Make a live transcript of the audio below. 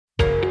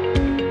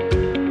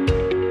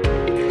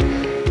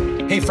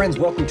Hey friends,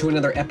 welcome to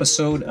another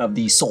episode of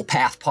the Soul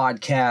Path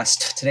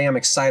Podcast. Today I'm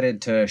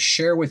excited to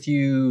share with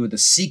you the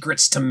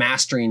secrets to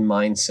mastering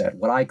mindset,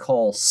 what I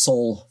call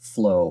soul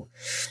flow.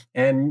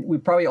 And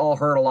we've probably all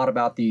heard a lot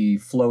about the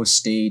flow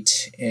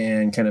state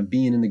and kind of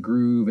being in the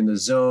groove, in the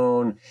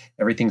zone.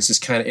 Everything's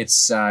just kind of,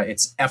 it's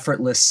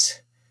effortless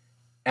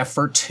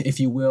effort, if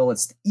you will.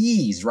 It's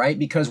ease, right?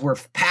 Because we're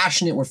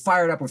passionate, we're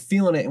fired up, we're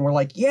feeling it, and we're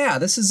like, yeah,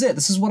 this is it.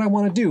 This is what I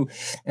want to do.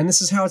 And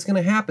this is how it's going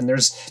to happen.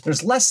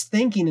 There's less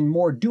thinking and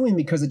more doing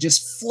because it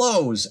just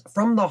flows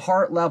from the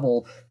heart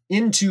level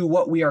into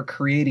what we are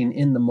creating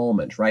in the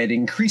moment, right? It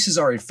increases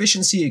our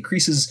efficiency, it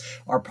increases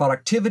our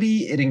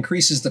productivity, it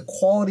increases the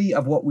quality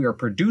of what we are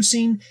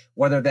producing,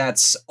 whether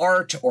that's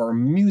art or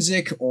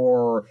music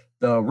or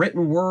the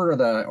written word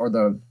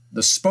or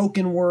the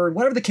spoken word,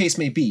 whatever the case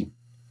may be.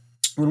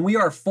 When we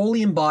are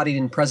fully embodied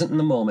and present in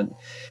the moment,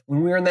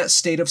 when we're in that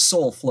state of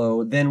soul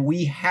flow, then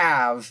we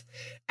have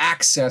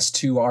access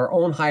to our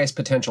own highest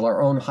potential,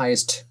 our own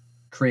highest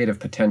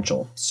creative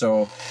potential.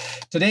 So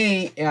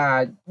today,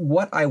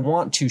 what I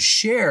want to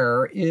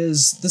share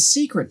is the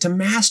secret to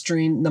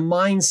mastering the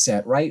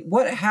mindset, right?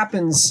 What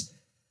happens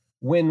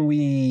when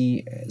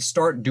we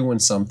start doing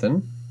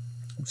something?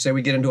 Say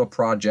we get into a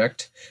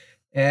project,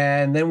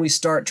 and then we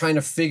start trying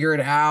to figure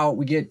it out.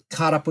 We get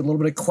caught up with a little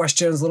bit of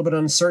questions, a little bit of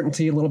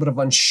uncertainty, a little bit of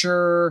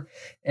unsure,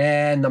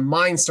 and the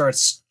mind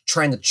starts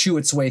trying to chew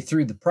its way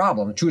through the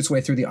problem, chew its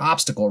way through the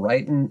obstacle,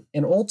 right? And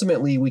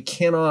ultimately, we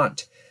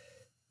cannot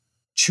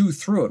chew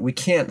through it. We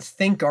can't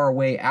think our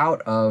way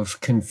out of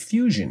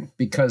confusion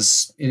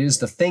because it is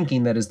the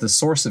thinking that is the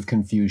source of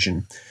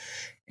confusion.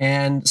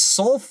 And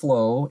soul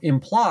flow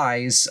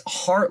implies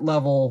heart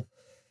level,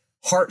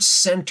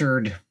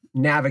 heart-centered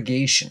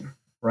navigation.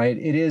 Right?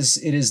 It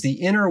is the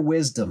inner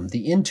wisdom,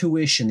 the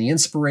intuition, the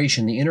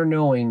inspiration, the inner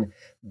knowing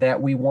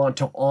that we want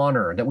to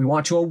honor, that we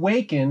want to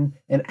awaken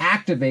and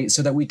activate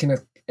so that we can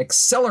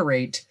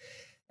accelerate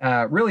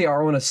really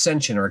our own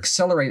ascension or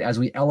accelerate as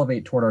we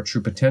elevate toward our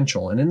true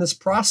potential. And in this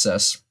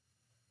process,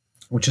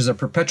 which is a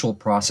perpetual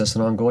process,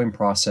 an ongoing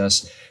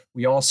process,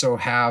 we also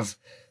have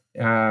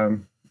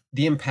the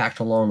impact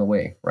along the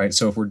way, right?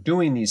 So if we're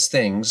doing these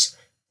things,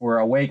 we're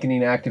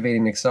awakening,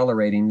 activating,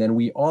 accelerating, then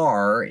we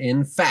are,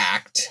 in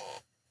fact,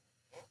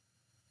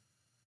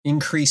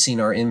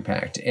 increasing our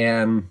impact.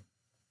 And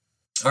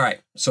all right,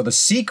 so the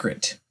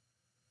secret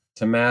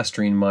to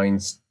mastering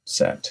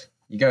mindset,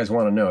 you guys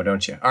want to know,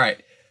 don't you? All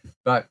right,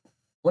 but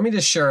let me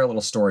just share a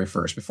little story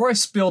first. Before I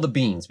spill the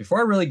beans, before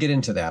I really get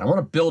into that, I want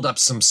to build up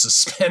some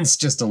suspense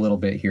just a little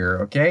bit here,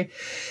 okay?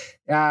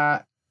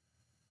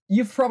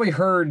 You've probably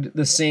heard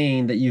the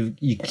saying that you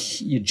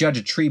judge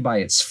a tree by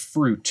its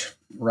fruit,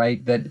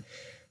 right? That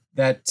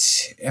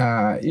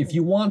if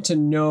you want to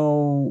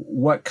know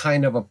what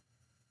kind of a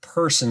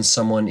person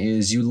someone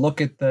is, you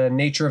look at the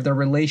nature of their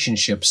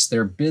relationships,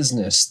 their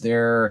business,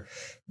 their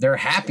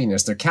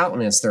happiness, their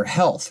countenance, their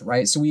health,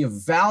 right? So we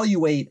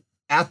evaluate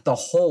at the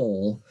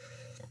whole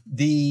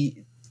the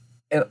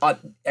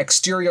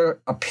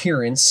exterior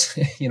appearance,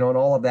 and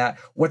all of that,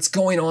 what's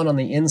going on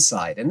the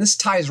inside. And this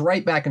ties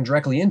right back and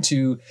directly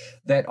into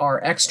that our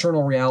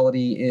external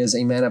reality is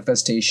a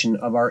manifestation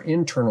of our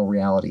internal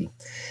reality.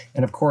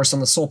 And of course,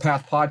 on the Soul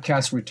Path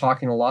podcast, we're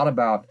talking a lot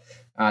about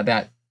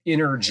that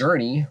inner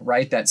journey,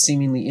 right? That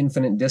seemingly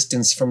infinite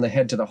distance from the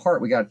head to the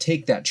heart. We got to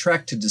take that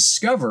trek to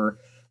discover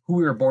who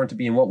we were born to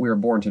be and what we were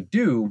born to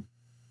do,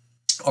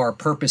 our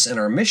purpose and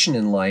our mission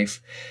in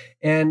life.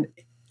 And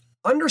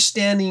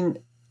understanding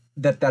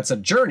that that's a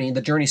journey.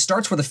 The journey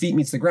starts where the feet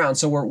meets the ground.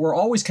 So we're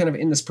always kind of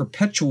in this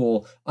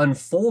perpetual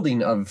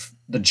unfolding of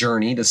the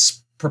journey,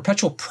 this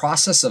perpetual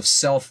process of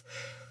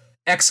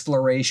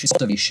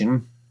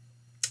self-exploration,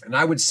 and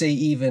I would say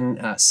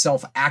even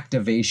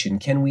self-activation.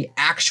 Can we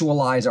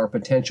actualize our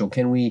potential?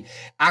 Can we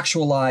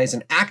actualize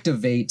and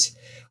activate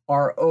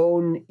our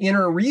own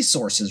inner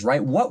resources,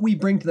 right? What we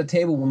bring to the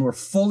table when we're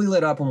fully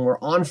lit up, when we're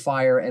on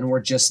fire, and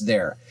we're just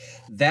there.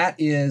 That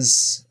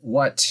is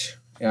what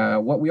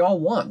we all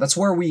want. That's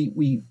where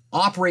we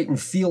operate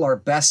and feel our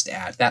best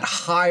at. That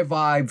high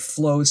vibe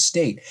flow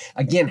state,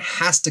 again,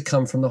 has to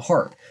come from the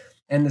heart.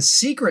 And the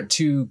secret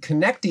to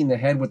connecting the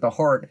head with the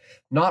heart,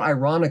 not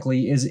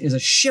ironically, is a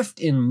shift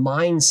in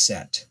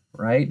mindset,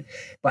 right?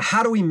 But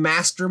how do we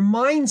master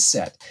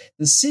mindset?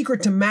 The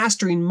secret to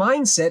mastering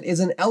mindset is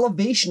an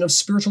elevation of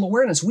spiritual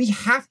awareness. We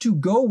have to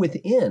go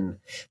within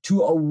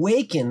to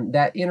awaken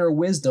that inner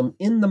wisdom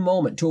in the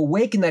moment, to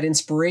awaken that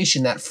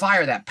inspiration, that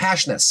fire, that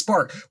passion, that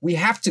spark. We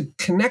have to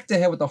connect the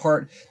head with the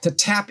heart to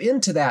tap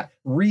into that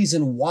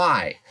reason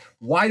why.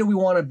 Why do we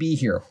want to be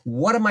here?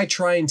 What am I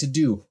trying to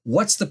do?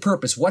 What's the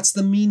purpose? What's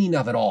the meaning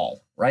of it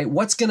all, right?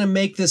 What's going to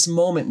make this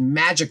moment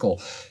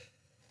magical?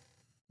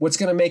 What's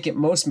going to make it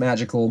most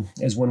magical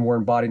is when we're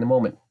embodying the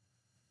moment.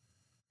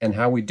 And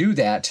how we do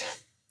that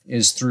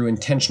is through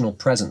intentional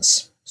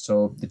presence.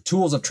 So the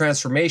tools of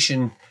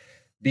transformation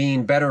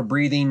being better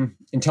breathing,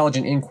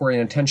 intelligent inquiry,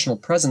 and intentional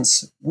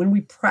presence. When we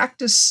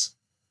practice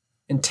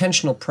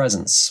intentional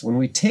presence, when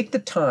we take the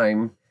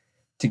time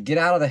to get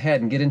out of the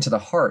head and get into the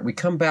heart, we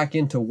come back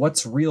into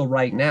what's real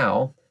right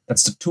now.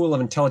 That's the tool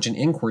of intelligent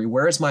inquiry.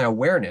 Where is my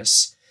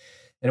awareness?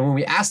 And when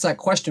we ask that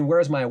question, where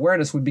is my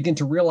awareness, we begin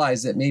to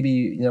realize that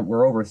maybe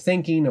we're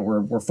overthinking, that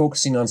we're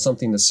focusing on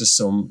something that's just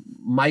so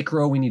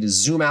micro. We need to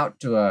zoom out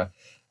to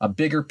a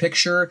bigger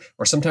picture,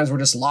 or sometimes we're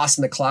just lost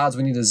in the clouds.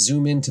 We need to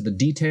zoom into the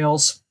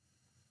details,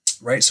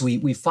 right? So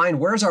we find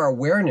where's our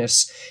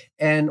awareness,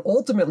 and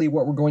ultimately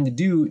what we're going to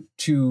do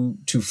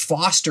to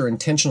foster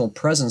intentional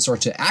presence or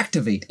to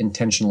activate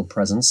intentional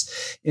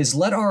presence is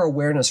let our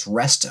awareness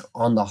rest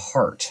on the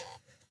heart.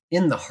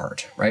 In the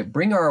heart, right?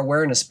 Bring our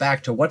awareness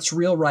back to what's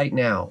real right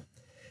now.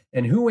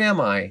 And who am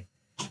I?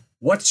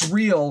 What's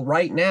real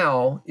right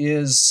now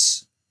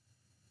is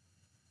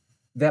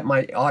that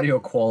my audio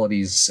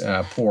quality's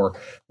poor.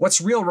 What's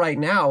real right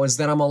now is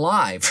that I'm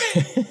alive.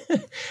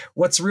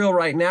 What's real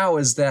right now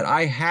is that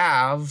I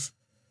have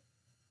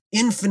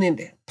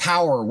infinite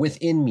power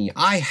within me.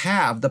 I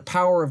have the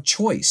power of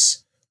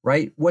choice.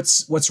 Right?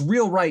 What's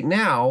real right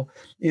now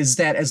is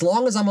that as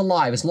long as I'm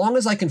alive, as long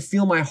as I can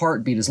feel my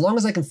heartbeat, as long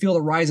as I can feel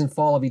the rise and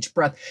fall of each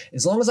breath,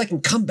 as long as I can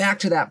come back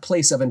to that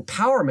place of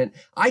empowerment,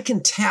 I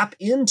can tap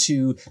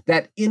into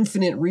that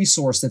infinite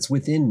resource that's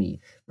within me,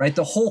 right?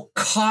 The whole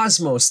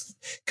cosmos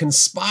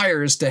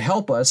conspires to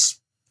help us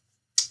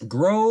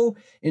grow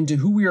into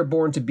who we are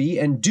born to be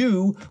and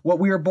do what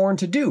we are born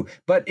to do.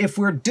 But if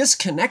we're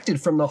disconnected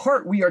from the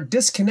heart, we are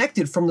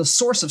disconnected from the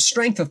source of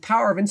strength, of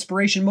power, of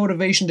inspiration,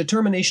 motivation,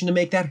 determination to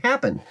make that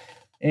happen.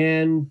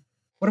 And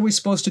what are we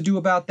supposed to do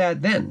about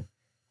that then?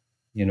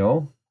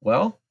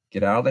 Well,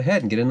 get out of the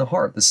head and get in the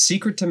heart. The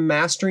secret to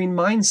mastering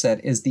mindset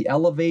is the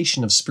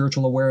elevation of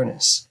spiritual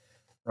awareness,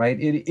 right?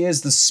 It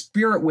is the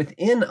spirit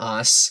within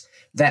us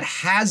that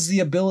has the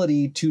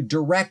ability to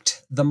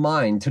direct the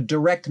mind, to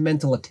direct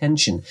mental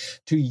attention,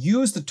 to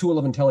use the tool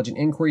of intelligent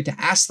inquiry, to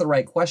ask the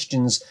right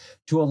questions,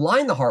 to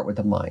align the heart with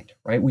the mind,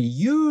 right? We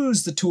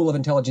use the tool of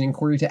intelligent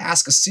inquiry to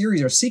ask a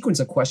series or sequence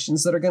of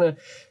questions that are going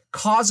to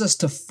cause us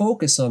to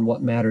focus on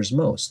what matters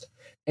most.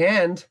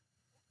 And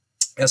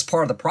as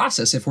part of the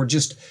process, if we're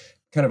just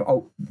kind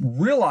of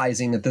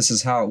realizing that this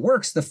is how it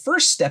works, the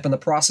first step in the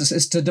process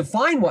is to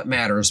define what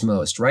matters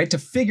most, right? To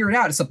figure it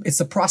out. It's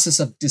the process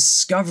of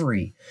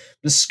discovery,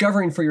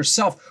 discovering for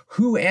yourself,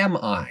 who am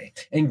I?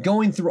 And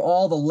going through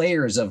all the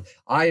layers of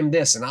I am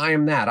this and I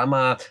am that. I'm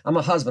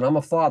a husband, I'm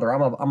a father,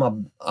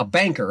 I'm a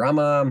banker, I'm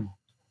a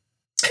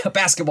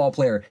basketball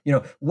player,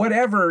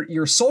 whatever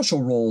your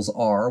social roles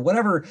are,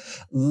 whatever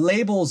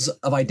labels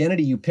of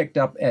identity you picked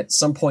up at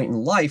some point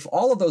in life,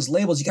 all of those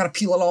labels, you got to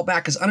peel it all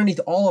back, because underneath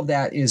all of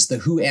that is the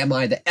who am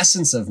I, the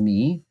essence of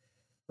me,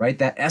 right?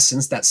 That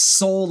essence, that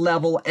soul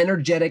level,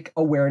 energetic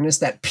awareness,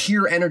 that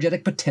pure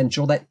energetic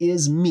potential that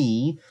is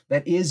me,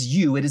 that is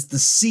you. It is the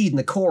seed and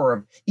the core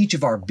of each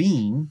of our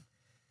being.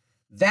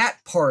 That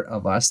part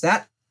of us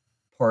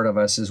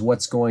is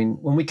what's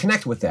going, when we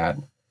connect with that,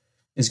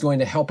 is going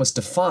to help us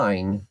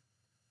define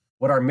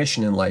what our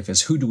mission in life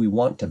is. Who do we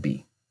want to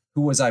be?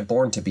 Who was I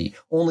born to be?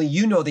 Only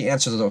you know the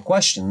answer to the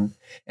question.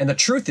 And the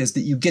truth is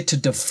that you get to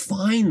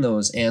define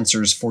those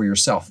answers for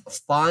yourself.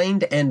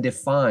 Find and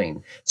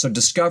define. So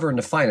discover and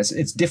define.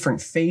 It's different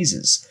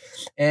phases.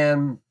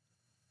 And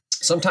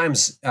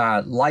sometimes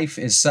life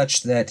is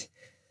such that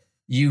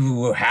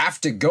you have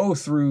to go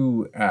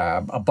through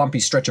a bumpy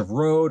stretch of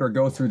road, or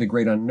go through the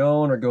great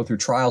unknown, or go through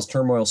trials,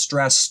 turmoil,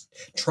 stress,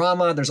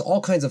 trauma. There's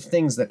all kinds of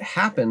things that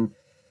happen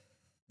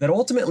that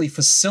ultimately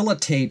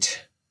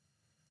facilitate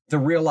the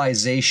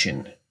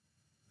realization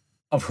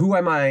of who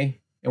am I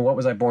and what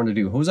was I born to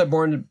do? Who was I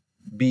born to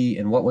be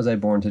and what was I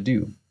born to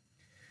do?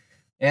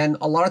 And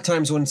a lot of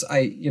times when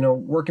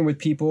working with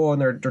people and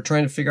they're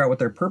trying to figure out what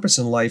their purpose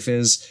in life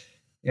is,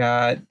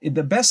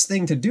 the best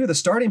thing to do, the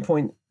starting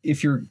point,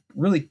 if you're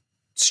really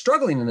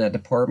struggling in that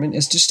department,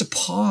 is just to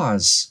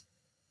pause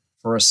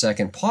for a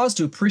second. Pause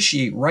to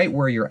appreciate right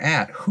where you're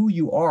at, who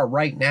you are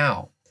right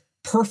now.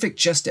 Perfect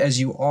just as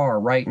you are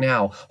right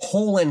now.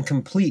 Whole and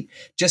complete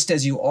just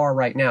as you are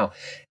right now.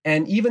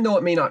 And even though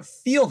it may not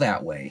feel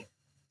that way,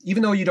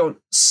 even though you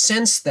don't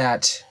sense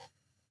that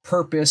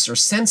purpose or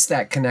sense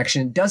that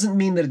connection, it doesn't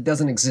mean that it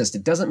doesn't exist.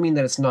 It doesn't mean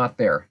that it's not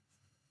there.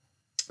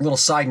 A little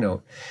side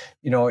note,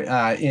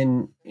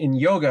 in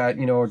yoga,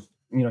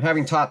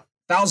 having taught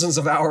thousands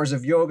of hours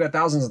of yoga,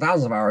 thousands of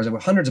hours of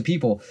hundreds of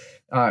people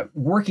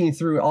working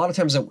through, a lot of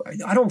times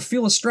I don't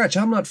feel a stretch.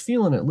 I'm not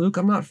feeling it, Luke.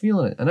 I'm not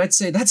feeling it. And I'd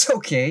say, that's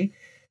okay.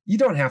 You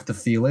don't have to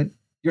feel it.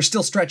 You're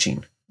still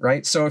stretching,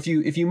 right? So if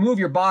you move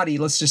your body,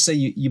 let's just say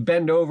you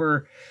bend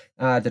over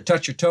to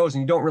touch your toes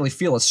and you don't really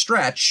feel a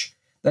stretch,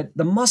 that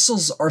the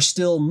muscles are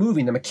still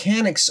moving. The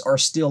mechanics are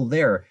still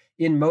there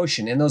in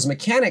motion. And those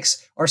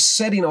mechanics are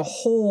setting a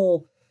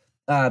whole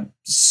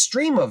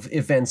stream of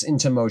events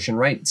into motion,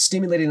 right?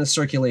 Stimulating the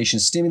circulation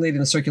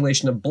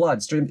of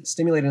blood,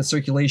 stimulating the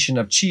circulation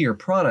of chi or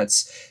prana.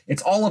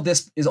 It's all of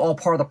this is all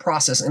part of the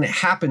process, and it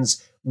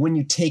happens when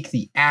you take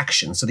the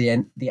action. So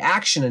the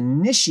action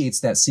initiates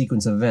that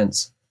sequence of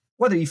events,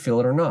 whether you feel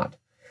it or not.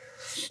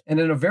 And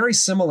in a very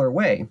similar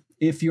way,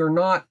 if you're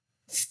not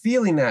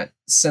feeling that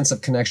sense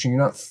of connection, you're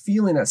not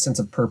feeling that sense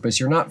of purpose,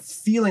 you're not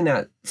feeling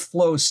that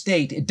flow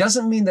state, it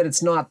doesn't mean that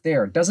it's not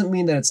there. It doesn't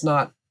mean that it's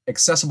not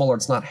accessible or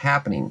it's not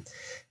happening.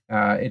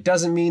 It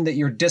doesn't mean that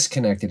you're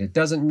disconnected. It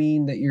doesn't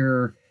mean that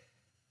you're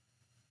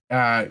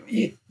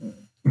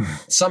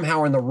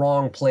somehow in the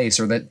wrong place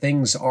or that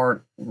things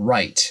aren't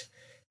right.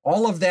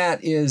 All of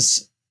that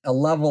is a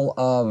level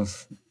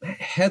of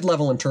head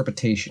level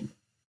interpretation.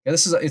 Yeah,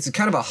 it's a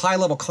kind of a high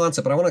level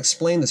concept, but I want to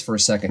explain this for a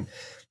second.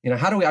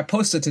 I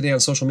posted today on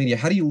social media,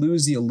 how do you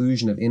lose the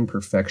illusion of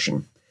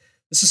imperfection?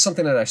 This is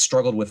something that I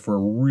struggled with for a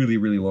really,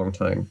 really long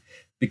time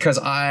because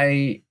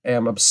I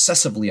am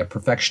obsessively a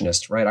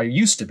perfectionist, right? I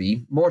used to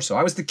be more so.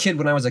 I was the kid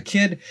when I was a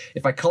kid.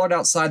 If I colored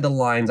outside the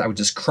lines, I would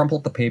just crumple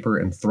up the paper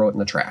and throw it in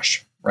the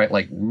trash, right?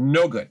 Like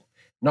no good,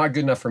 not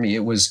good enough for me.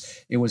 It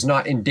was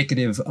not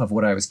indicative of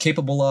what I was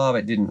capable of.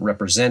 It didn't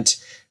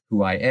represent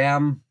who I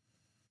am,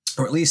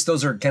 or at least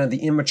those are kind of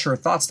the immature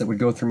thoughts that would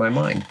go through my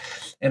mind.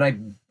 And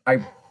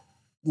I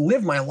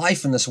lived my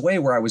life in this way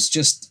where I was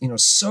just,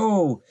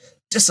 so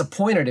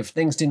disappointed if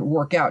things didn't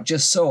work out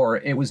just so, or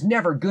it was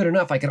never good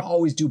enough. I could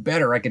always do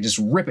better. I could just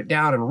rip it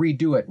down and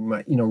redo it and,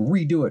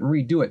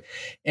 redo it.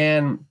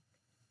 And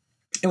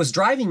it was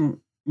driving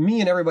me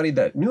and everybody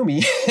that knew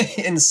me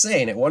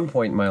insane at one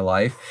point in my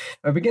life.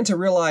 I began to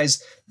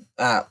realize,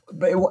 but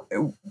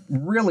it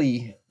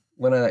really,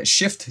 when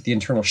the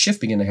internal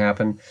shift began to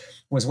happen,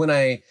 was when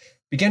I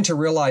began to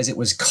realize it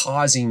was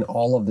causing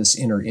all of this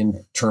inner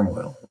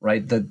turmoil,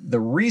 right? The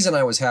reason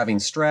I was having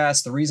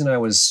stress, the reason I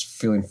was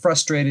feeling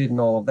frustrated and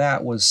all of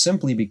that was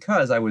simply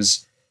because I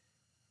was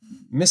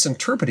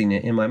misinterpreting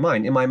it in my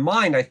mind. In my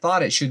mind, I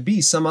thought it should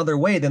be some other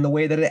way than the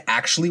way that it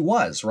actually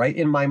was, right?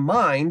 In my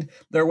mind,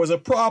 there was a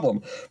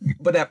problem,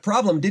 but that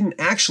problem didn't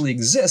actually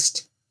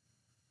exist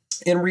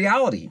in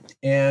reality.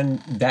 And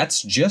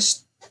that's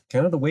just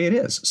kind of the way it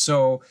is.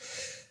 So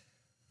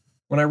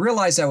when I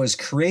realized I was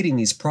creating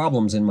these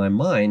problems in my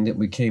mind, it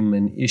became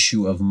an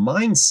issue of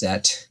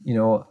mindset.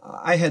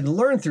 I had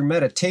learned through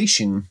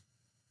meditation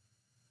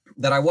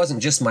that I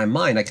wasn't just my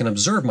mind. I can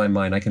observe my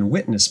mind. I can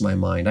witness my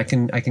mind. I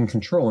can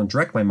control and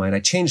direct my mind.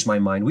 I changed my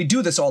mind. We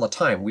do this all the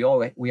time. We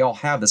all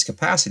have this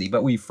capacity,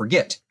 but we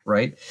forget,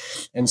 right?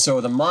 And so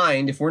the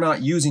mind, if we're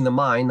not using the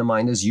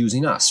mind is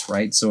using us,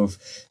 right? So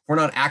if we're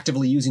not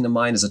actively using the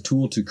mind as a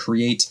tool to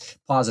create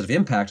positive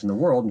impact in the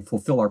world and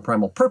fulfill our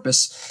primal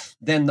purpose,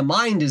 then the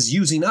mind is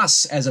using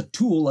us as a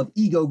tool of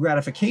ego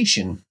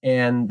gratification.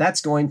 And that's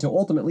going to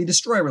ultimately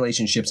destroy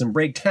relationships and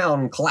break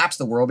down and collapse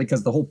the world,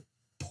 because the whole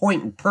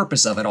point and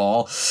purpose of it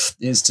all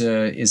is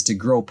to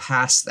grow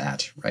past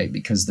that, right?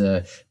 Because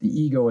the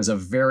ego is a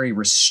very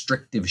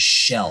restrictive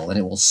shell, and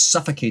it will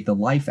suffocate the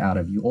life out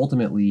of you,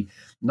 ultimately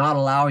not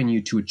allowing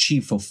you to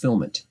achieve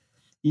fulfillment.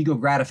 Ego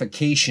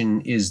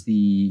gratification is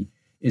the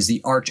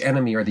arch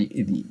enemy, or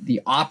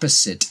the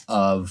opposite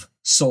of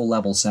soul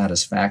level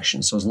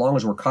satisfaction. So as long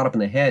as we're caught up in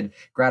the head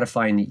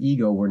gratifying the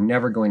ego, we're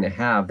never going to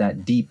have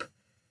that deep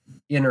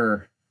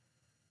inner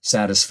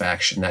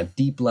satisfaction, that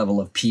deep level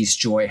of peace,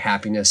 joy,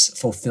 happiness,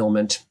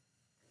 fulfillment,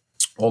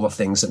 all the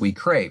things that we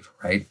crave,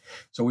 right?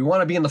 So we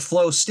want to be in the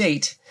flow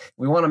state.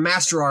 We want to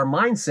master our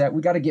mindset.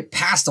 We got to get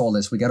past all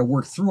this. We got to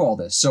work through all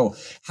this. So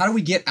how do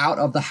we get out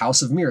of the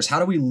house of mirrors? How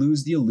do we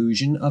lose the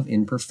illusion of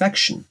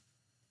imperfection?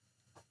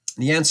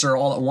 The answer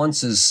all at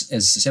once is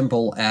as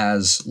simple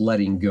as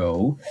letting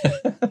go.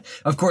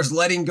 Of course,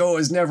 letting go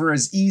is never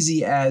as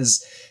easy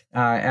as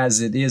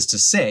it is to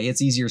say.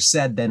 It's easier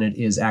said than it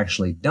is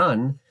actually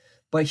done.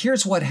 But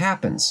here's what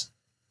happens.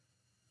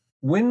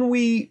 When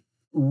we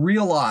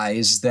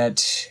realize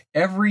that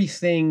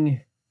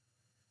everything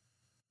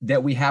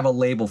that we have a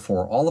label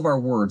for, all of our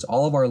words,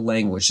 all of our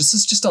language, this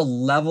is just a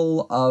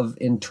level of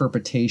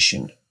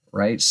interpretation,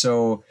 right?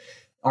 So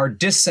our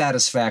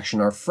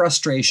dissatisfaction, our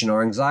frustration,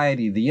 our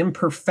anxiety, the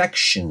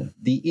imperfection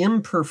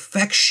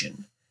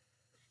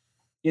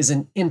is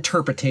an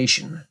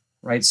interpretation,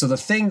 right? So the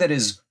thing that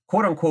is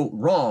quote unquote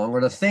wrong,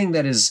 or the thing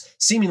that is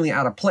seemingly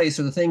out of place,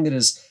 or the thing that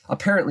is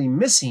apparently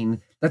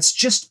missing, that's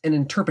just an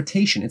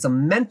interpretation. It's a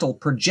mental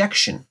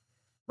projection,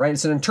 right?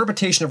 It's an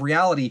interpretation of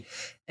reality.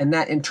 And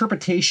that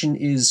interpretation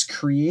is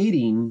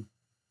creating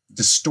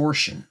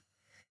distortion.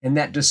 And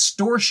that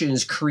distortion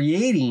is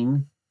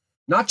creating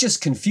not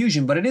just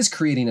confusion, but it is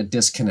creating a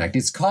disconnect.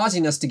 It's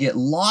causing us to get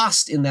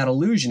lost in that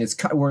illusion.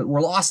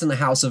 We're lost in the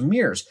house of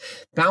mirrors,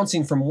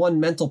 bouncing from one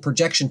mental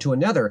projection to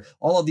another.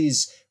 All of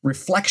these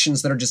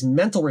reflections that are just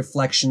mental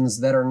reflections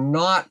that are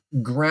not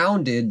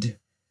grounded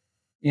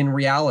in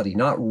reality,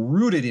 not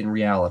rooted in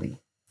reality.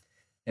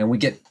 And we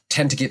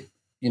tend to get,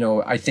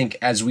 I think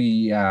as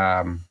we,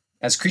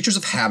 as creatures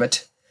of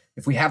habit,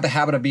 if we have the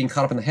habit of being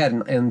caught up in the head,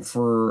 and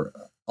for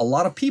a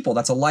lot of people,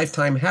 that's a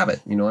lifetime habit,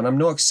 and I'm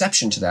no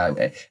exception to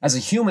that. As a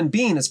human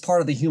being, it's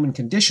part of the human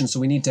condition. So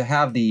we need to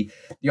have the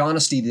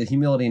honesty, the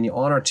humility, and the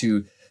honor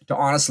to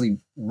honestly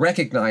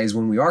recognize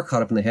when we are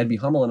caught up in the head, be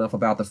humble enough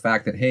about the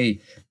fact that, hey,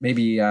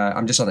 maybe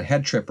I'm just on a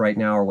head trip right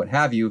now, or what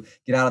have you.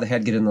 Get out of the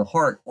head, get in the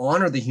heart,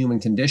 honor the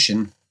human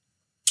condition,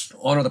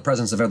 honor the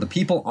presence of other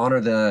people, honor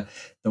the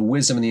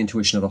wisdom and the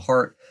intuition of the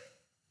heart.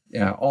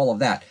 all of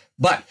that.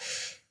 But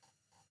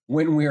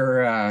when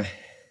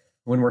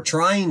we're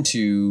trying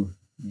to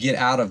get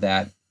out of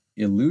that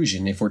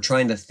illusion, if we're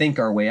trying to think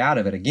our way out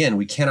of it, again,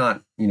 we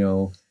cannot,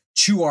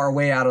 chew our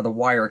way out of the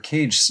wire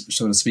cage,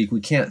 so to speak. We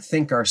can't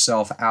think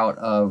ourselves out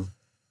of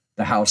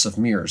the house of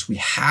mirrors. We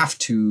have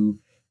to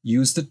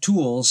use the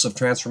tools of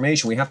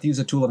transformation. We have to use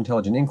the tool of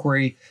intelligent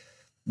inquiry.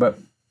 But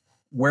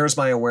where's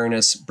my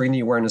awareness? Bring the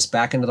awareness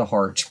back into the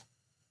heart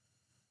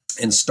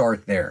and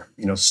start there.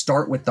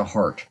 Start with the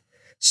heart.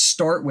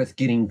 Start with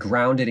getting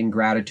grounded in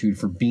gratitude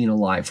for being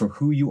alive, for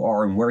who you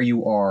are and where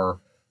you are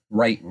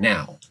right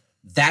now.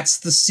 That's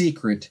the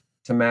secret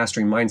to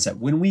mastering mindset.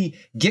 When we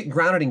get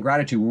grounded in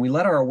gratitude, when we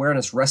let our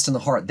awareness rest in the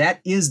heart, that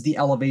is the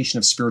elevation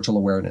of spiritual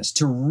awareness.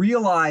 To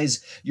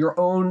realize your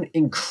own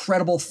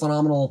incredible,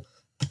 phenomenal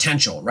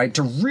potential, right?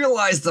 To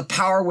realize the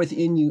power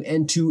within you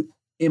and to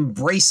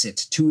embrace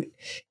it, to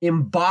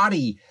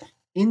embody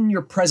in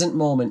your present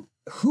moment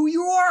who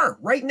you are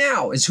right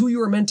now is who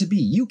you are meant to be.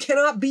 You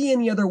cannot be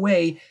any other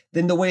way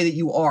than the way that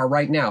you are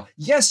right now.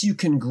 Yes, you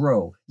can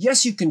grow.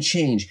 Yes, you can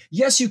change.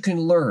 Yes, you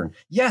can learn.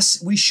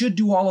 Yes, we should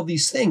do all of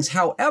these things.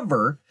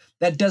 However,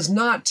 that does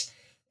not,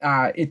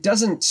 it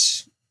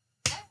doesn't,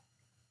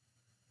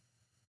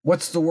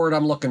 what's the word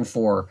I'm looking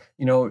for?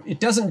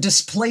 It doesn't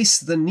displace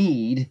the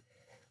need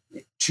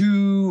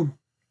to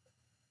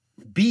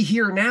be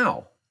here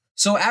now.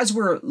 So as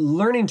we're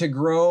learning to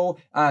grow,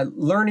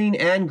 learning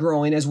and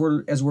growing, as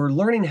we're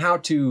learning how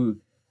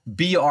to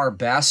be our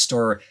best,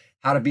 or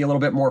how to be a little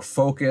bit more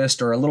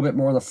focused, or a little bit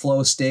more in the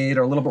flow state,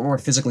 or a little bit more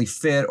physically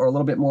fit, or a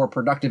little bit more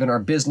productive in our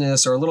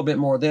business, or a little bit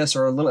more this,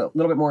 or a little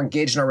bit more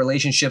engaged in our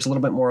relationships, a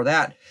little bit more of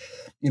that,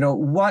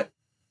 what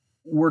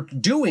we're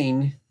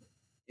doing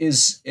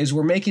is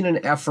we're making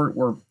an effort.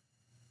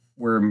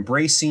 We're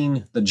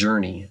embracing the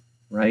journey,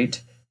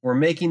 right? We're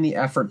making the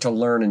effort to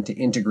learn and to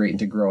integrate and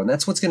to grow. And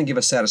that's what's going to give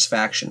us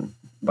satisfaction,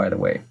 by the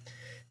way.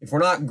 If we're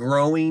not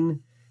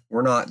growing,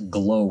 we're not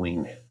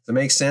glowing. Does that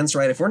make sense,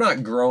 right? If we're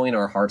not growing,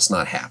 our heart's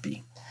not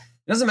happy.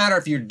 It doesn't matter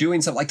if you're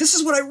doing something like, this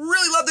is what I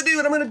really love to do,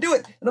 and I'm going to do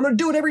it. And I'm going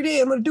to do it every day.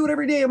 I'm going to do it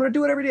every day. I'm going to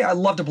do it every day. I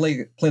love to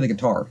play the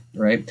guitar,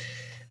 right?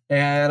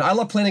 And I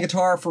love playing the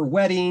guitar for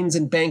weddings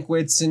and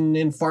banquets and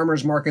in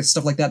farmers markets,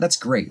 stuff like that. That's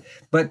great.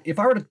 But if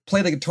I were to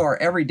play the guitar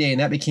every day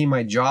and that became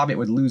my job, it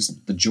would lose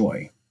the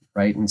joy.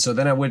 Right. And so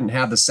then I wouldn't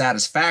have the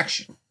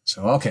satisfaction.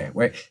 So, okay,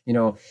 wait,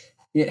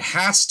 it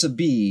has to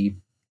be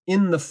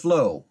in the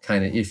flow,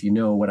 kind of, if you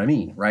know what I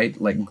mean, right?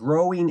 Like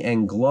growing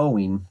and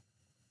glowing.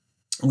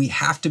 We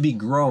have to be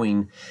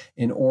growing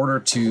in order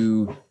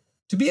to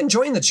be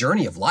enjoying the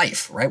journey of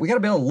life, right? We got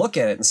to be able to look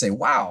at it and say,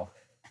 wow,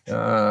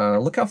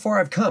 look how far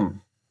I've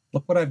come.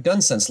 Look what I've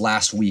done since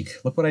last week.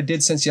 Look what I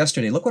did since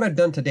yesterday. Look what I've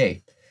done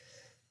today.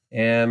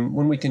 And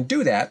when we can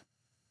do that,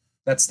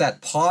 that's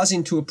that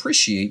pausing to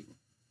appreciate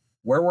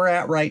where we're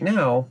at right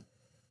now,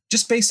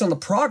 just based on the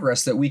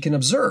progress that we can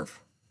observe,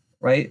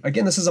 right?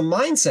 Again, this is a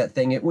mindset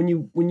thing. When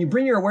you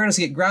bring your awareness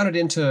and get grounded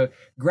into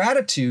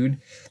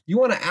gratitude, you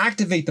want to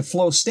activate the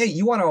flow state.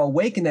 You want to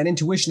awaken that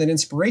intuition, that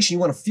inspiration. You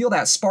want to feel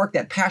that spark,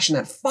 that passion,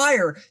 that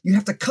fire. You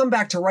have to come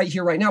back to right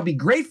here, right now. Be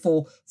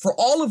grateful for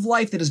all of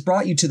life that has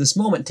brought you to this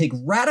moment. Take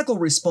radical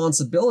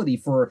responsibility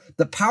for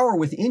the power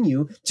within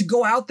you to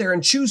go out there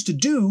and choose to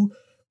do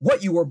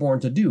what you were born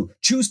to do.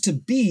 Choose to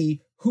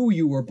be who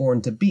you were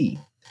born to be.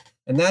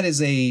 And that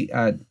is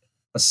a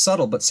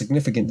subtle but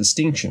significant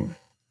distinction,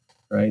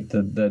 right?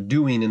 The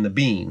doing and the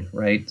being,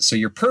 right? So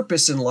your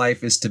purpose in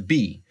life is to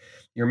be.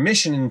 Your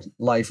mission in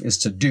life is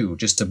to do,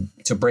 just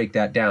to break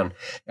that down.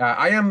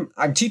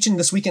 I'm teaching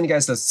this weekend,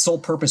 guys, the Soul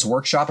Purpose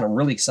Workshop, and I'm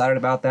really excited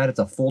about that. It's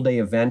a full day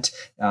event,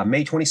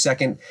 May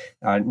 22nd,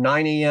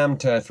 9 a.m.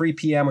 to 3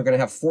 p.m. We're going to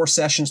have 4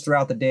 sessions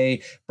throughout the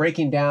day,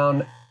 breaking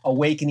down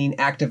awakening,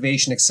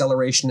 activation,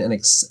 acceleration, and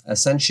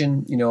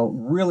ascension,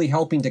 really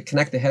helping to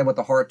connect the head with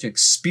the heart, to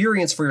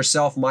experience for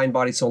yourself mind,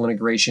 body, soul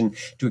integration,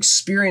 to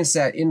experience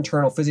that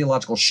internal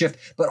physiological shift,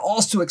 but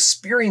also to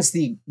experience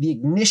the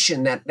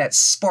ignition, that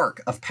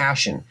spark of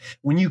passion.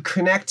 When you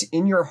connect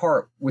in your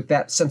heart with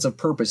that sense of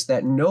purpose,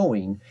 that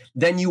knowing,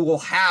 then you will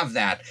have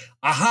that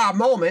aha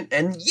moment,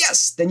 and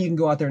yes, then you can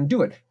go out there and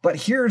do it. But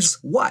here's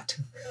what,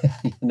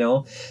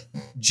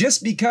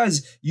 just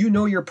because you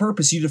know your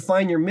purpose, you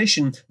define your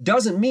mission,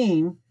 doesn't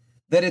mean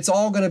that it's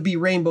all going to be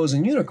rainbows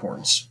and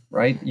unicorns,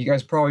 right? You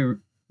guys probably,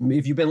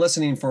 if you've been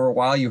listening for a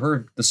while, you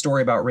heard the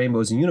story about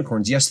rainbows and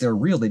unicorns. Yes, they're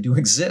real. They do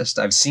exist.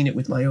 I've seen it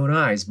with my own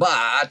eyes.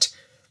 But,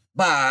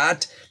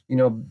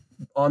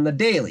 on the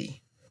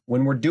daily,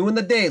 when we're doing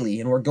the daily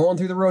and we're going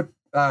through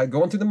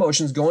the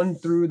motions, going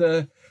through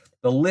the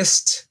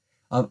list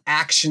of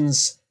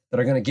actions that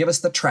are going to give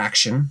us the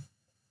traction,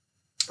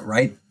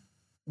 right?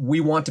 We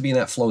want to be in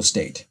that flow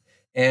state.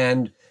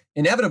 And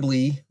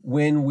inevitably,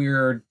 when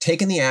we're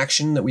taking the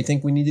action that we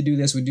think we need to do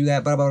this, we do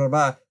that, blah, blah, blah,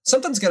 blah,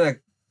 something's going to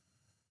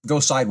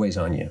go sideways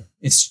on you.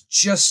 It's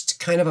just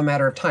kind of a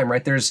matter of time,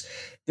 right?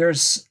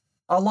 There's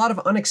a lot of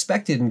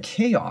unexpected and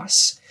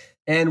chaos.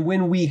 And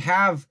when we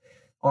have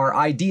our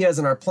ideas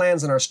and our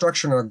plans and our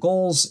structure and our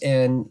goals,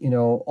 and,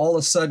 all of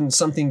a sudden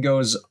something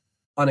goes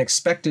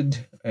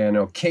unexpected,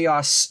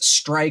 chaos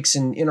strikes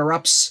and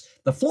interrupts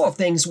the flow of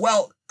things,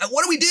 well,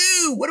 what do we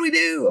do? What do we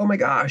do? Oh my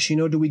gosh,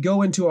 do we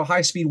go into a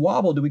high-speed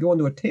wobble? Do we go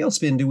into a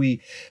tailspin? Do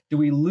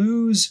we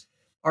lose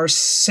our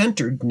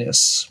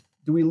centeredness?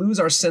 Do we lose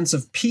our sense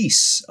of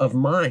peace of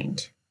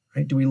mind?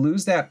 Right? Do we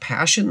lose that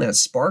passion, that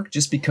spark,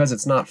 just because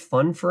it's not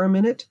fun for a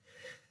minute?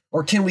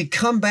 Or can we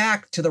come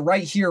back to the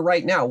right here,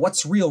 right now?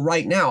 What's real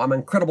right now? I'm an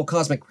incredible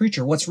cosmic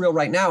creature. What's real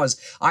right now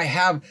is I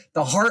have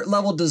the heart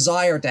level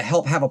desire to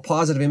help have a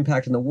positive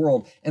impact in the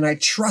world. And I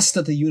trust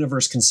that the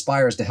universe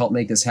conspires to help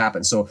make this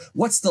happen. So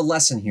what's the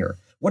lesson here?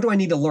 What do I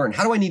need to learn?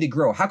 How do I need to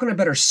grow? How can I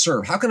better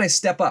serve? How can I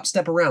step up,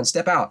 step around,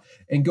 step out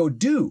and go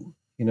do?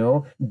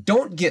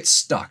 Don't get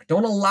stuck.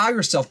 Don't allow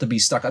yourself to be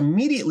stuck.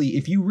 Immediately,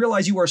 if you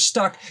realize you are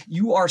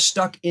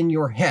stuck in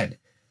your head,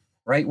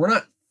 right? We're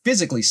not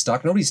physically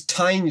stuck. Nobody's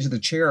tying you to the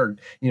chair,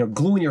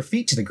 gluing your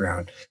feet to the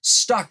ground.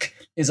 Stuck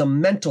is a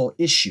mental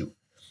issue,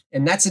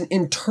 and that's an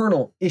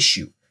internal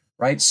issue,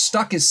 right?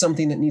 Stuck is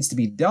something that needs to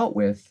be dealt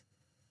with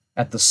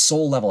at the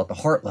soul level, at the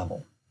heart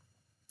level.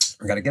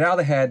 We got to get out of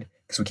the head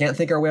because we can't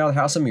think our way out of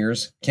the house of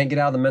mirrors. Can't get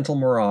out of the mental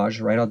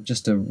mirage, right?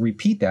 Just to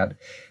repeat that,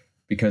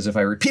 because if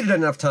I repeat it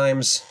enough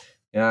times,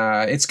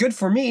 it's good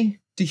for me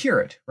to hear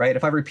it, right?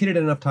 If I repeat it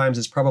enough times,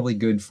 it's probably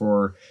good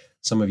for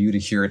some of you to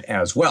hear it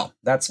as well.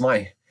 That's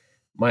my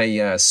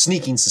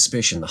sneaking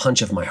suspicion, the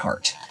hunch of my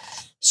heart.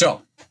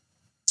 So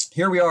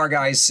here we are,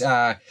 guys,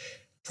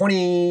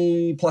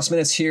 20 plus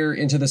minutes here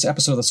into this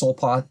episode of the Soul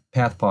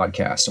Path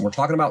podcast. And we're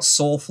talking about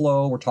soul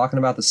flow. We're talking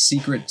about the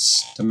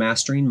secrets to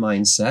mastering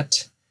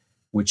mindset,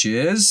 which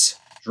is,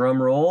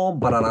 drum roll,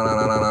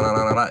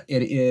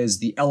 it is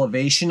the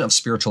elevation of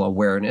spiritual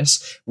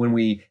awareness. When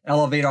we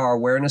elevate our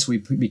awareness, we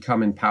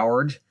become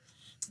empowered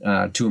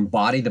to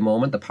embody the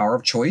moment, the power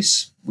of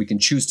choice. We can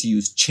choose to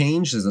use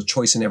change. There's a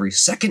choice in every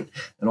second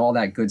and all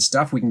that good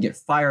stuff. We can get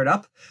fired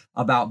up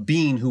about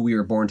being who we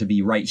were born to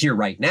be right here,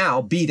 right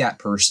now. Be that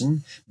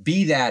person.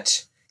 Be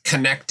that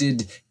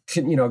connected,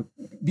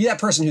 be that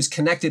person who's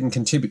connected and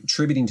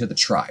contributing to the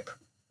tribe,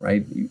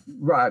 right?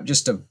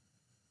 Just to,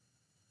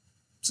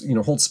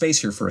 hold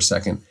space here for a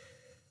second.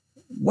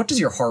 What does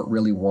your heart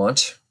really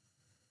want?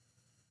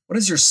 What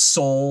does your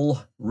soul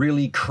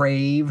really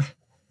crave?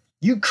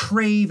 You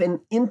crave an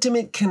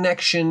intimate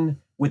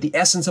connection with the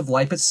essence of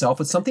life itself,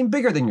 with something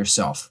bigger than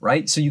yourself,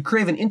 right? So you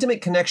crave an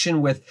intimate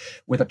connection with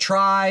a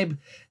tribe,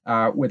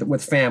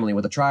 with family,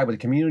 with a tribe, with a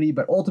community,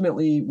 but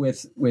ultimately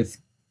with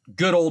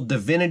good old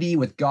divinity,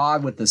 with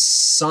God, with the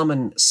sum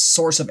and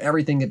source of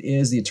everything that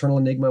is, the eternal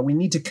enigma. We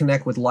need to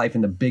connect with life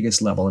in the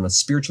biggest level, in a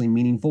spiritually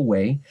meaningful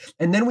way.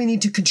 And then we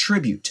need to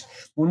contribute.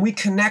 When we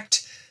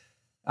connect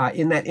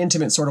in that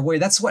intimate sort of way,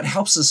 that's what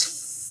helps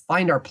us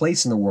find our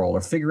place in the world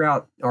or figure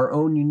out our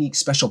own unique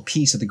special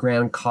piece of the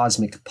grand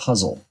cosmic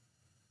puzzle.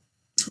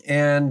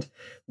 And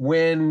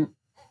when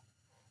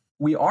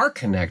we are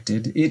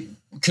connected, it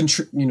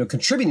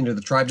contributing to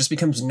the tribe just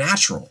becomes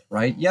natural,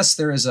 right? Yes,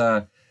 there is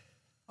a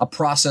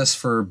process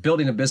for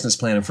building a business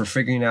plan and for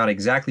figuring out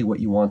exactly what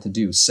you want to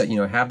do.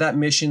 Have that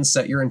mission,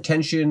 set your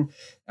intention.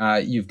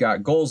 You've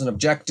got goals and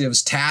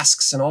objectives,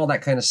 tasks, and all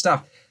that kind of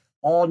stuff.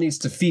 All needs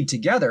to feed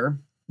together,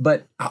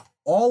 but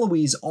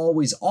always,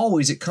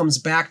 it comes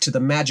back to the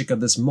magic of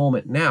this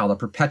moment now, the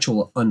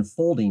perpetual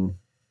unfolding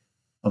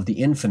of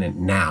the infinite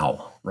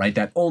now, right?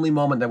 That only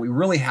moment that we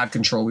really have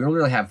control. We don't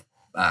really have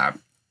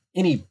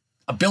any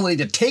ability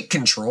to take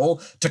control,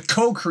 to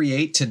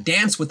co-create, to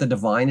dance with the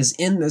divine is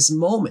in this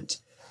moment.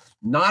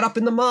 Not up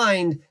in the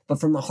mind,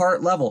 but from the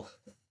heart level.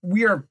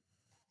 We are,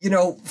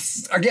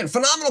 again,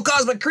 phenomenal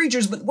cosmic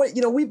creatures, but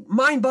we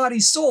mind,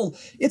 body, soul,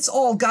 it's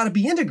all got to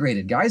be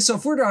integrated, guys. So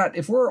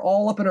if we're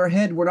all up in our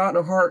head, we're not in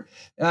our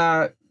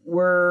heart,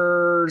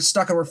 we're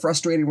stuck and we're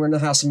frustrated, we're in the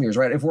house of mirrors,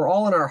 right? If we're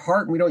all in our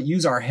heart and we don't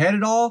use our head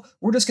at all,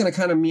 we're just going to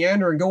kind of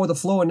meander and go with the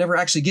flow and never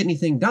actually get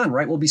anything done,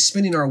 right? We'll be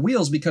spinning our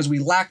wheels because we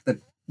lack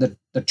the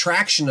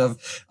traction of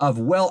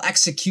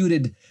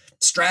well-executed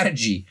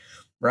strategy,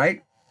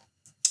 right?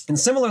 And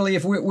similarly,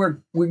 if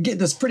we get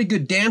this pretty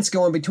good dance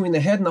going between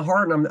the head and the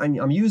heart, and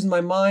I'm using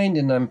my mind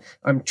and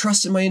I'm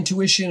trusting my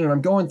intuition and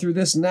I'm going through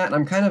this and that, and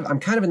I'm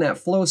kind of in that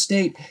flow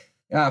state,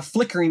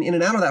 flickering in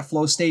and out of that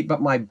flow state, but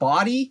my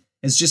body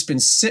has just been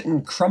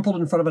sitting crumpled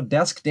in front of a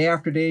desk day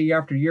after day, year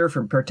after year,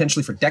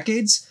 potentially for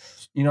decades.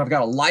 I've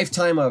got a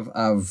lifetime of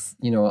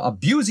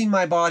abusing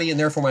my body, and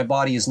therefore my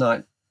body is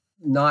not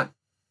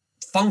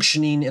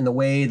functioning in the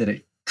way that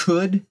it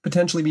could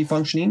potentially be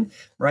functioning,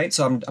 right?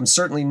 So I'm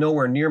certainly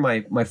nowhere near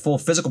my full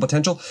physical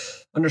potential.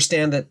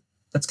 Understand that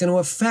that's going to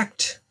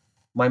affect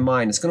my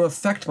mind. It's going to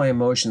affect my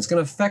emotions. It's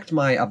going to affect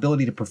my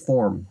ability to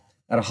perform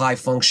at a high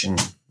function,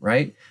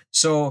 right?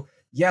 So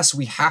yes,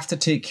 we have to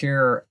take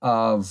care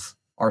of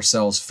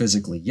ourselves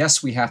physically.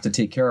 Yes, we have to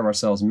take care of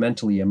ourselves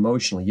mentally,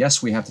 emotionally.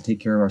 Yes, we have to take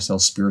care of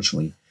ourselves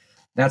spiritually.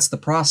 That's the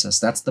process.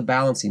 That's the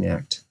balancing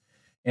act.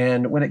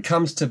 And when it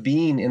comes to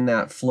being in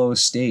that flow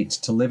state,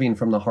 to living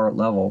from the heart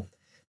level,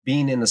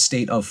 being in the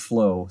state of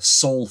flow,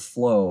 soul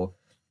flow,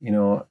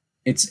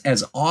 it's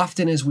as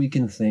often as we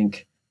can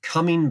think,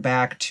 coming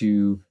back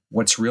to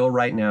What's real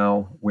right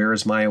now? Where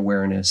is my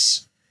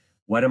awareness?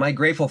 What am I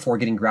grateful for?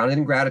 Getting grounded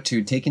in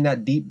gratitude, taking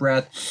that deep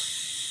breath,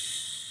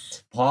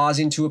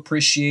 pausing to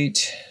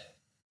appreciate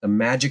the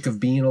magic of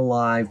being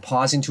alive,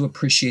 pausing to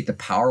appreciate the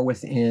power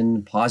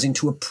within, pausing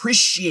to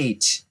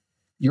appreciate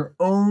your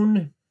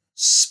own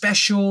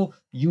special,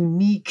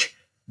 unique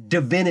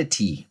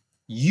divinity.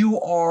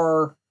 You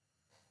are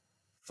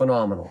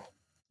phenomenal.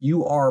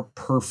 You are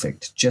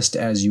perfect just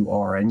as you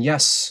are. And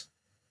yes,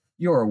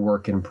 you're a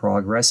work in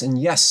progress. And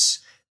yes,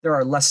 there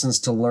are lessons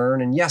to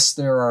learn. And yes,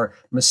 there are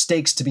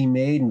mistakes to be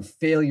made and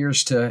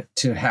failures to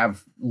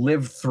have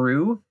lived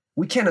through.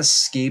 We can't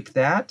escape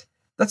that.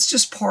 That's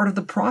just part of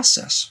the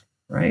process,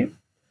 right?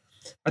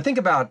 I think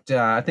about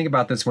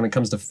this when it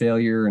comes to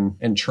failure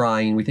and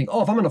trying. We think,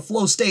 oh, if I'm in a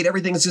flow state,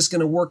 everything's just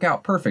going to work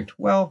out perfect.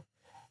 Well,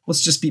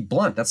 let's just be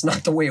blunt. That's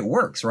not the way it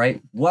works,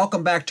 right?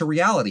 Welcome back to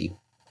reality.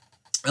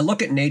 I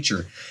look at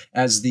nature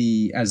as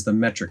the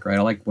metric, right?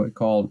 I like what I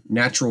call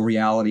natural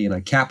reality, and I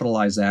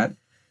capitalize that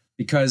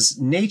because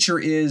nature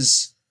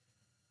is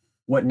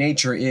what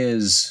nature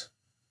is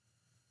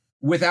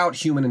without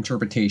human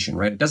interpretation,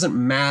 right? It doesn't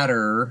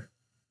matter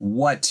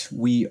what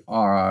we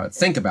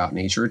think about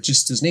nature. It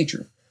just is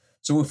nature.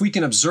 So if we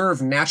can observe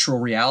natural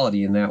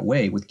reality in that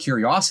way with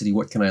curiosity,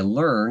 what can I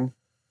learn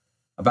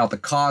about the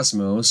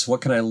cosmos? What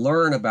can I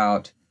learn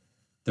about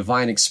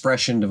divine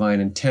expression,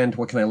 divine intent?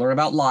 What can I learn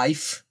about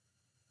life?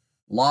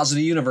 Laws of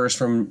the universe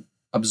from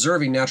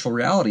observing natural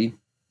reality?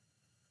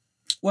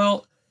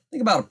 Well,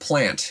 think about a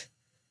plant,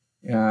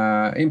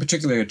 in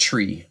particular a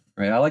tree,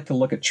 right? I like to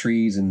look at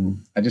trees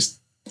and I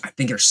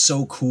think they're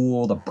so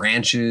cool, the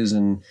branches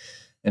and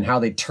how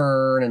they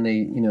turn and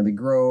they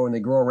grow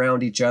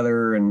around each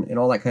other and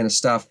all that kind of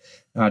stuff,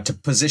 to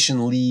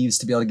position leaves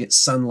to be able to get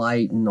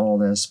sunlight and all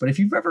this. But if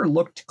you've ever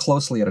looked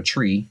closely at a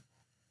tree,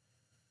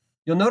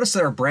 you'll notice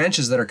there are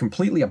branches that are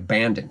completely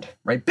abandoned,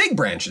 right? Big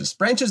branches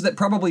that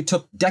probably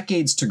took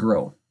decades to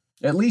grow,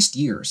 at least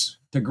years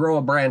to grow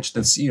a branch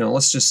that's,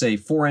 let's just say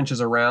 4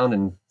 inches around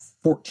and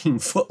 14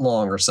 foot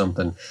long or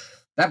something.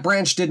 That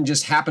branch didn't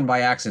just happen by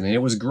accident. It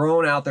was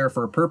grown out there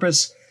for a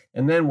purpose.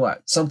 And then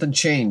what? Something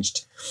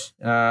changed.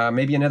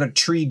 Maybe another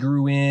tree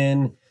grew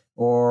in,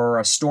 or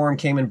a storm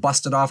came and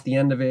busted off the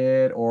end of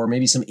it, or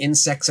maybe some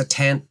insects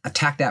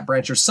attacked that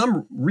branch, or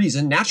some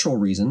reason, natural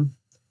reason,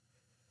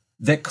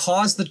 that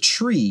caused the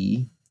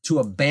tree to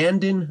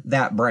abandon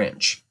that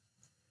branch.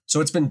 So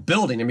it's been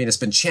building. It's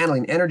been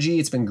channeling energy.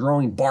 It's been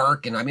growing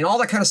bark. And all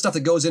that kind of stuff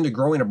that goes into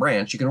growing a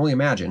branch, you can only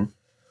imagine.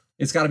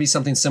 It's got to be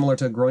something similar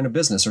to growing a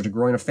business or to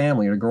growing a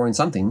family or to growing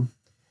something.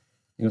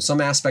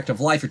 Some aspect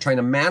of life, you're trying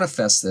to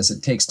manifest this.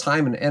 It takes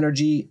time and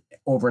energy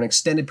over an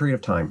extended period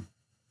of time.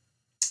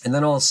 And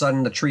then all of a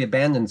sudden the tree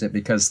abandons it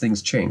because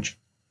things change.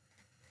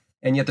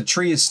 And yet the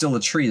tree is still a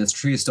tree. This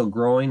tree is still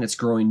growing. It's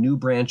growing new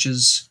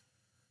branches.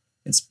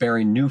 It's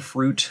bearing new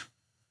fruit,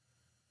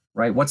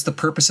 right? What's the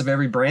purpose of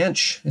every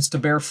branch? It's to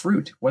bear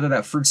fruit, whether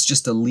that fruit's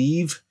just a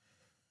leaf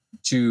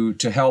to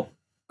help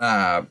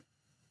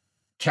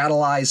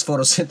catalyze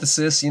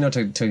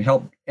photosynthesis, to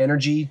help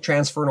energy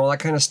transfer and all that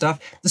kind of stuff.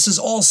 This is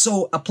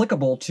also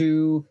applicable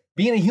to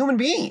being a human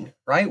being,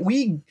 right?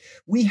 We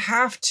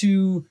have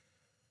to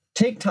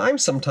take time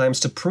sometimes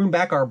to prune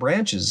back our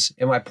branches.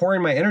 Am I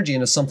pouring my energy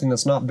into something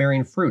that's not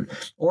bearing fruit?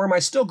 Or am I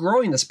still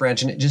growing this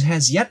branch and it just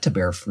has yet to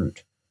bear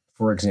fruit,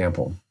 for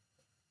example?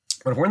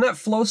 But if we're in that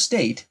flow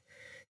state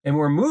and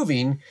we're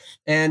moving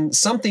and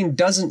something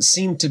doesn't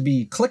seem to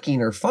be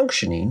clicking or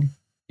functioning,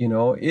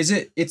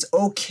 it's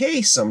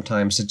okay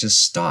sometimes to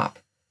just stop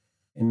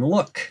and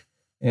look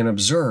and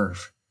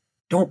observe.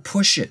 Don't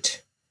push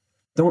it.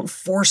 Don't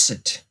force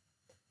it.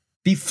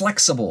 Be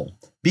flexible.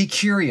 Be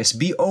curious.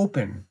 Be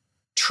open.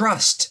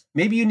 Trust.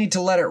 Maybe you need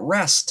to let it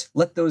rest.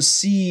 Let those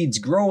seeds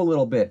grow a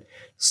little bit.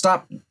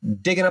 Stop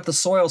digging up the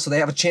soil so they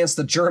have a chance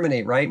to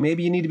germinate, right?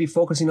 Maybe you need to be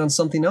focusing on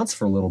something else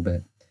for a little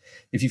bit.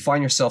 If you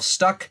find yourself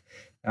stuck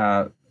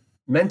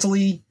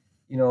mentally,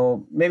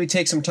 maybe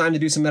take some time to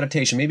do some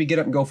meditation. Maybe get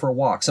up and go for a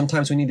walk.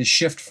 Sometimes we need to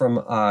shift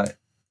from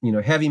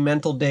heavy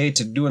mental day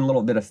to doing a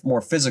little bit of more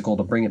physical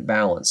to bring it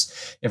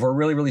balance. If we're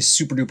really, really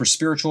super duper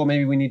spiritual,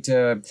 maybe we need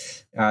to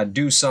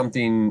do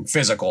something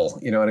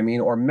physical,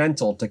 or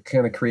mental to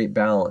kind of create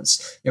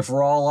balance. If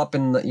we're all up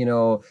in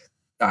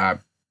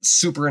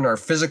super in our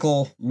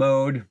physical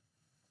mode,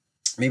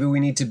 maybe we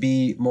need to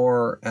be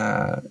more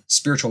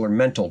spiritual or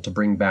mental to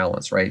bring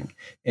balance, right?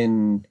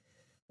 And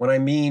when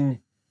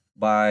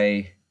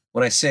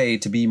I say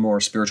to be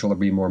more spiritual or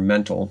be more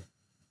mental,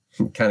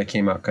 it kind of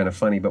came out kind of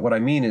funny, but what I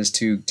mean is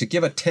to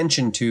give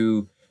attention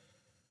to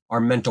our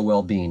mental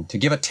well-being, to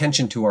give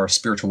attention to our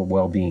spiritual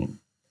well-being,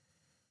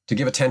 to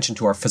give attention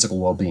to our physical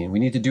well-being. We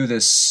need to do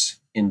this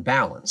in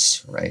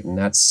balance, right? And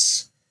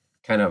that's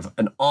kind of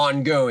an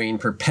ongoing,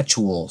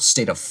 perpetual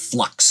state of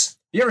flux.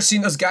 You ever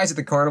seen those guys at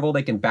the carnival?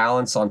 They can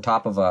balance on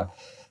top of a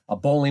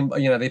bowling,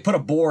 they put a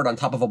board on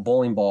top of a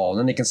bowling ball, and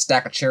then they can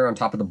stack a chair on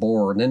top of the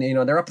board. And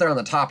then, they're up there on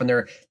the top, and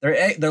their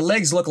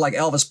legs look like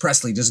Elvis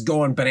Presley, just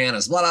going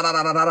bananas, blah, blah,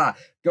 blah, blah, blah, blah,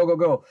 go, go,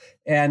 go.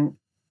 And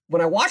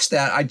when I watch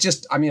that,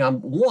 I'm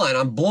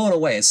blown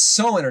away. It's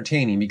so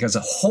entertaining because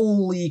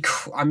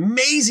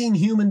amazing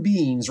human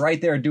beings right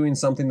there doing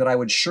something that I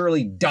would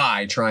surely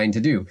die trying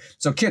to do.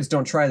 So kids,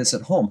 don't try this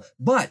at home.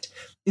 But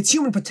it's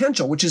human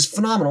potential, which is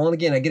phenomenal. And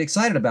again, I get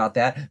excited about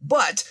that.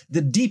 But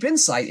the deep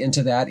insight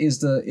into that is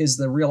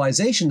the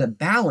realization that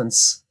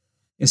balance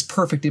is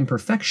perfect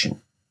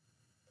imperfection.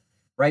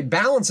 Right?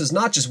 Balance is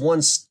not just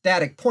one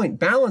static point.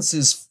 Balance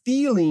is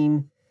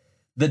feeling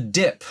the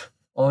dip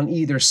on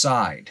either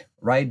side,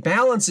 right?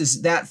 Balance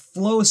is that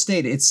flow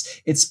state.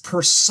 It's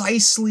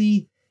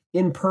precisely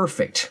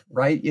imperfect,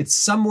 right? It's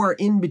somewhere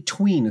in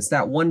between. It's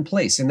that one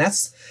place. And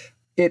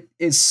it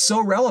is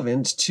so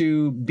relevant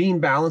to being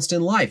balanced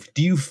in life.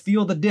 Do you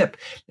feel the dip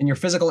in your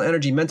physical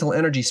energy, mental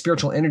energy,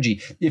 spiritual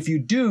energy? If you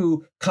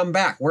do, come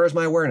back. Where's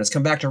my awareness?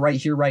 Come back to right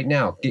here, right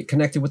now. Get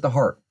connected with the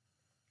heart.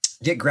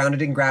 Get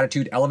grounded in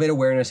gratitude, elevate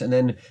awareness, and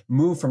then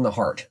move from the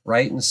heart,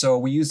 right? And so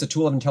we use the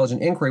tool of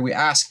intelligent inquiry. We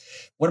ask,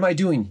 what am I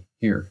doing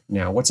here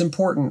now? What's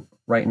important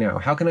right now?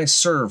 How can I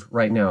serve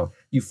right now?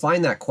 You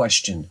find that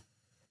question.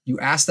 You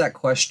ask that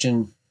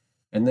question,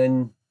 and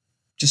then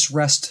just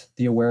rest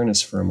the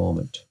awareness for a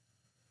moment.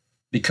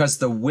 Because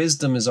the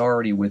wisdom is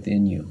already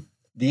within you.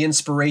 The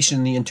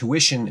inspiration, the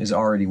intuition is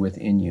already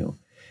within you.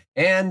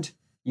 And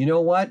you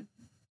know what?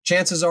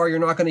 Chances are you're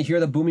not going to hear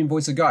the booming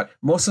voice of God.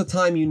 Most of the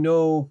time you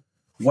know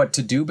what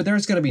to do, but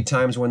there's going to be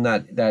times when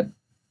that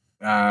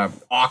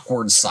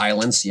awkward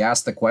silence, you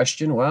ask the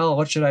question, well,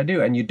 what should I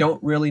do? And you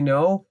don't really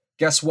know.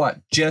 Guess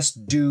what?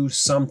 Just do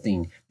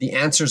something. The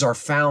answers are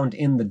found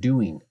in the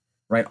doing,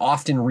 right?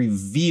 Often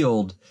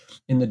revealed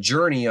in the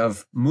journey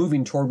of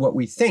moving toward what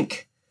we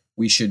think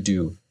we should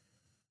do.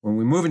 When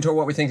we move into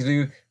what we think to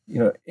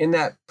do, in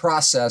that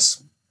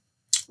process,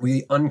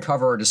 we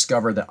uncover or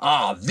discover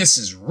that, this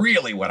is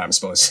really what I'm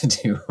supposed to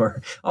do.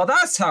 Or,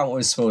 that's how it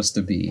was supposed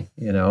to be,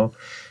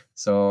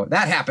 So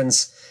that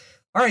happens.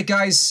 All right,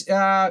 guys.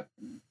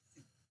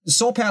 The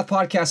Soul Path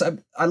podcast,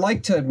 I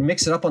like to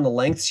mix it up on the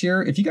lengths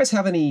here. If you guys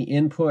have any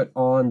input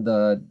on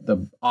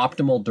the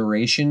optimal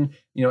duration,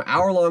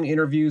 hour-long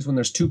interviews when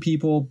there's two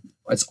people,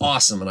 it's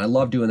awesome. And I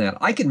love doing that.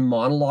 I can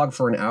monologue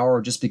for an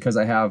hour just because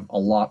I have a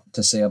lot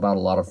to say about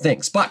a lot of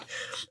things. But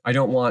I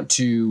don't want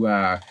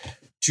to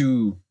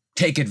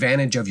take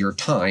advantage of your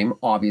time,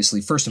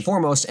 obviously, first and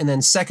foremost. And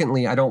then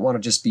secondly, I don't want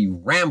to just be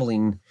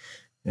rambling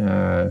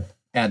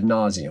ad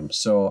nauseum.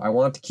 So I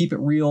want to keep it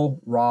real,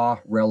 raw,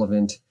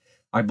 relevant.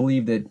 I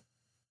believe that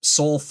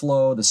soul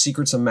flow, the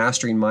secrets of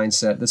mastering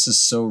mindset, this is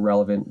so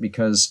relevant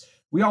because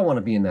we all want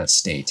to be in that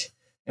state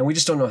and we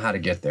just don't know how to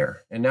get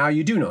there. And now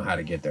you do know how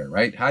to get there,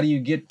 right? How do you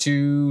get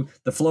to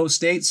the flow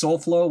state, soul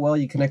flow? Well,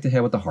 you connect the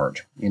head with the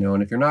heart,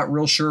 and if you're not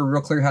real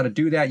clear how to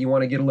do that, you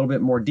want to get a little bit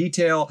more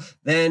detail,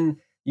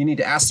 then you need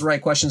to ask the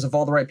right questions of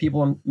all the right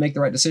people and make the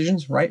right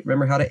decisions, right?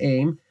 Remember how to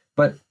aim,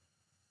 but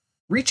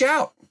reach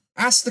out.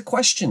 Ask the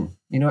question,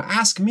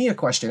 ask me a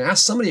question,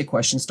 ask somebody a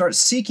question, start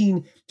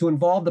seeking to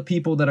involve the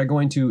people that are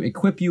going to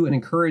equip you and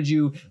encourage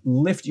you,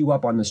 lift you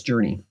up on this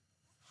journey.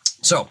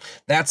 So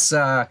that's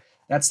that.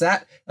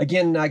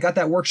 Again, I got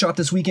that workshop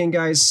this weekend,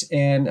 guys,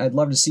 and I'd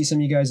love to see some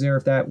of you guys there.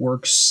 If that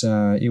works,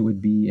 it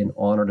would be an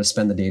honor to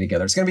spend the day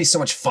together. It's going to be so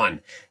much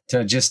fun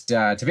to just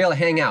to be able to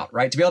hang out,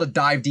 right? To be able to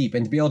dive deep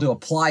and to be able to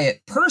apply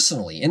it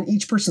personally in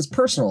each person's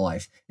personal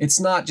life. It's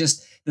not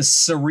just the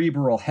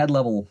cerebral head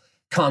level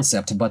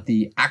concept, but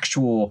the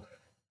actual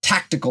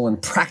tactical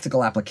and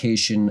practical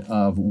application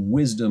of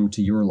wisdom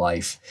to your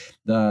life.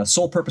 The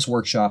Soul Purpose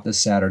Workshop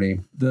this Saturday,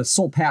 the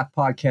Soul Path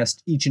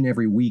podcast each and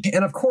every week.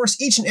 And of course,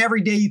 each and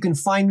every day you can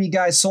find me,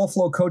 guys, Soul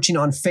Flow Coaching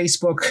on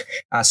Facebook,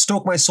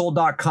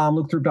 StokeMySoul.com,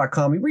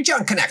 LukeThroop.com. We reach out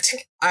and connect.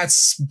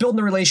 It's building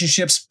the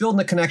relationships, building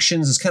the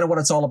connections is kind of what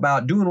it's all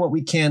about, doing what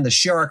we can to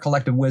share our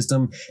collective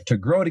wisdom, to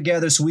grow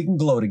together so we can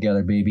glow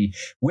together, baby.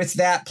 With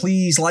that,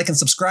 please like and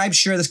subscribe,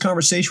 share this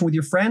conversation with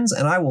your friends,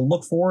 and I will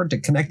look forward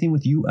to connecting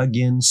with you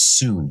again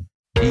soon.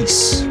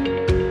 Peace.